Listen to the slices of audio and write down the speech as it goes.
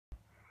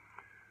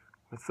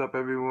What's up,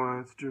 everyone?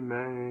 It's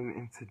Jermaine,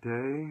 and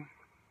today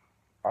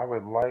I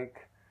would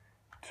like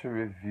to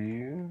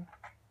review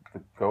the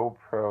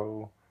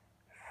GoPro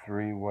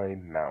three-way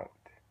mount.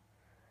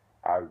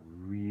 I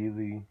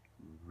really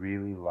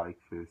like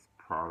this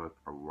product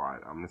a lot.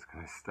 I'm just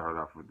gonna start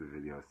off with the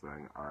video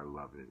saying I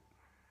love it.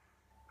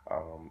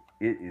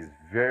 It is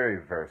very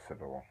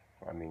versatile.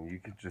 I mean,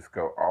 you could just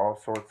go all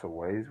sorts of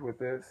ways with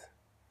this.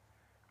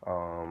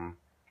 Um,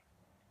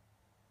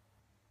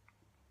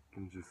 you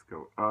can just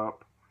go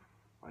up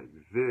like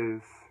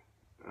this.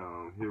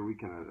 Here we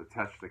can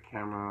attach the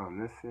camera on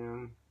this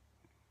end.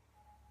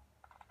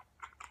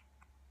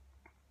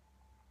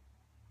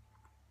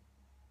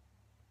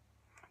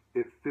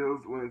 It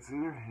feels, when it's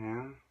in your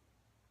hand,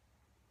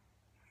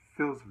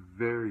 feels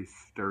very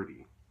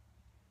sturdy.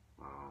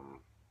 Um,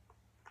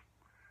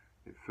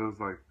 it feels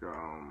like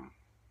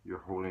you're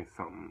holding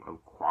something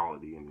of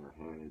quality in your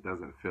hand. It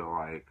doesn't feel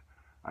like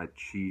a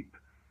cheap,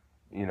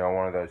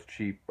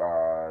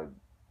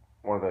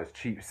 one of those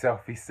cheap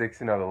selfie sticks,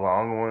 the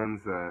long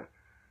ones.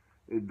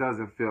 It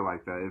doesn't feel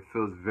like that. It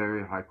feels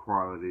very high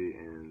quality,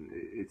 and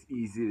it's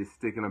easy to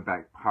stick in a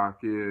back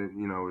pocket.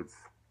 It's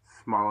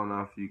small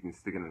enough you can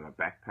stick it in a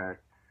backpack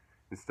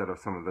instead of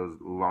some of those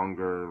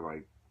longer,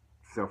 like,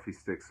 selfie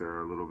sticks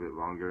are a little bit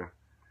longer.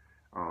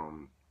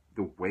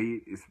 The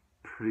weight is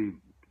pretty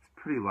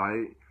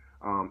light.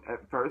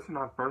 At first, when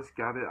I first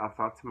got it, I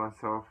thought to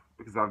myself,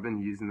 because I've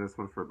been using this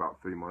one for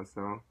about 3 months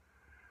now.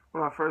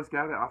 When I first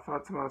got it, I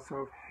thought to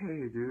myself,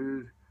 hey,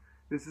 dude,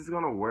 this is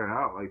gonna wear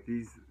out. Like,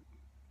 these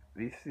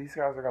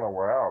guys are gonna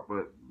wear out.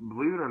 But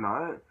believe it or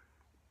not,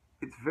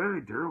 it's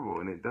very durable,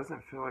 and it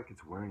doesn't feel like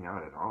it's wearing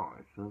out at all.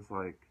 It feels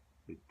like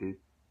it did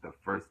the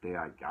first day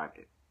I got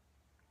it.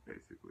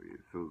 Basically,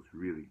 it feels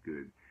really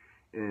good.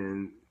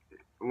 And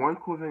one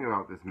cool thing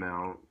about this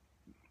mount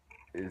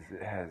is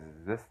it has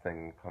this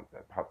thing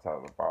that pops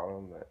out of the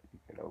bottom that you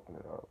can open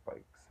it up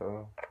like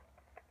so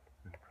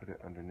and put it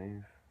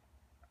underneath.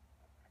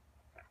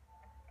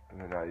 And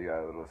then now you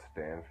got a little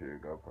stand for your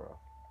GoPro.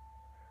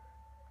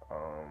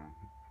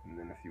 And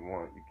then if you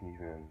want, you can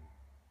even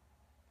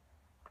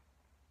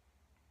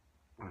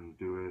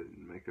undo it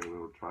and make a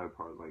little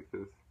tripod like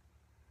this.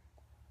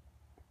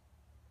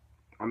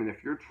 I mean,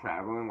 if you're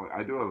traveling, like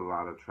I do a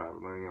lot of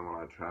traveling, and when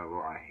I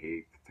travel, I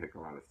hate to take a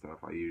lot of stuff.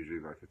 I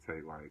usually like to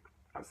take like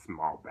a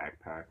small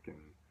backpack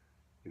and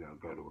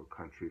go to a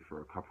country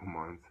for a couple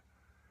months.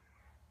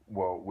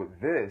 Well, with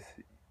this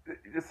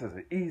is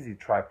an easy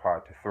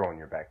tripod to throw in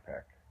your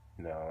backpack.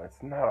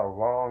 It's not a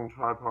long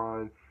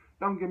tripod.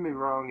 Don't get me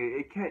wrong,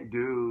 it can't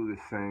do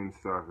the same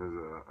stuff as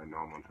a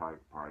normal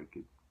tripod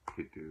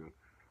could do,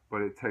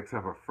 but it takes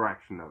up a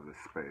fraction of the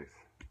space.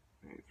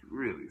 And it's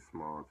really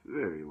small. It's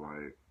very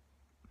light.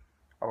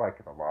 I like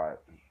it a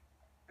lot.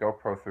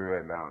 GoPro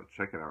 3-way mount.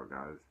 Check it out,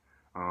 guys.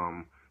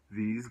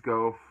 These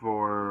go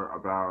for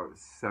about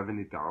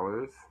 $70.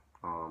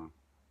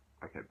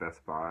 Like at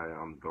Best Buy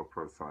on the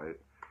GoPro site.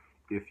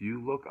 If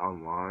you look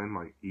online,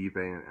 like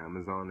eBay and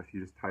Amazon, if you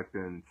just type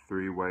in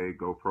three-way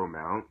GoPro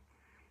mount,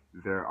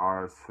 there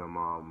are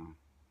some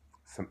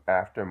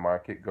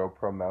aftermarket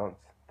GoPro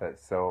mounts that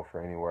sell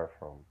for anywhere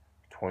from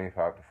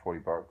 25 to 40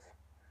 bucks.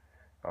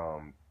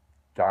 Um,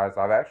 Guys,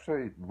 I've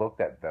actually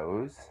looked at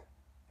those,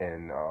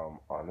 and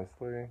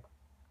honestly,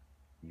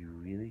 you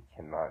really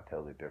cannot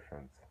tell the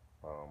difference.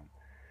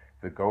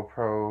 The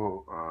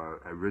GoPro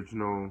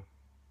original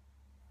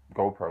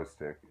GoPro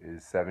stick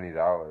is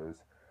 $70,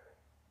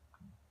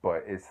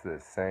 but it's the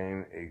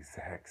same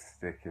exact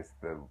stick as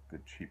the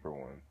cheaper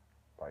one.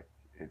 Like,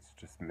 it's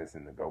just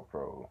missing the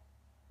GoPro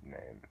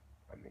name.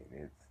 I mean,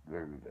 it's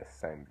literally the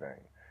same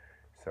thing.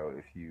 So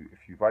if you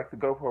like the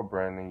GoPro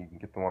branding, you can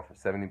get the one for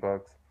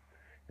 $70.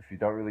 If you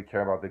don't really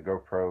care about the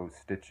GoPro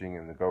stitching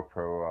and the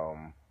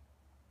GoPro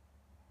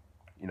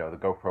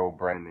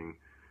branding,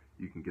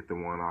 you can get the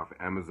one off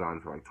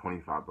Amazon for like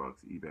 25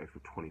 bucks, eBay for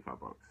 25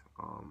 bucks.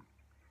 I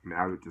mean,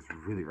 I would just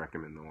really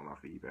recommend the one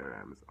off of eBay or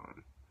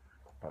Amazon.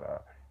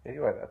 But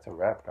anyway, that's a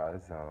wrap,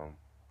 guys.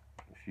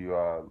 If you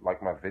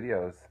like my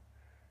videos,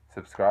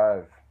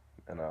 subscribe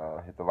and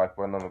hit the like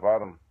button on the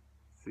bottom.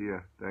 See ya.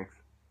 Thanks.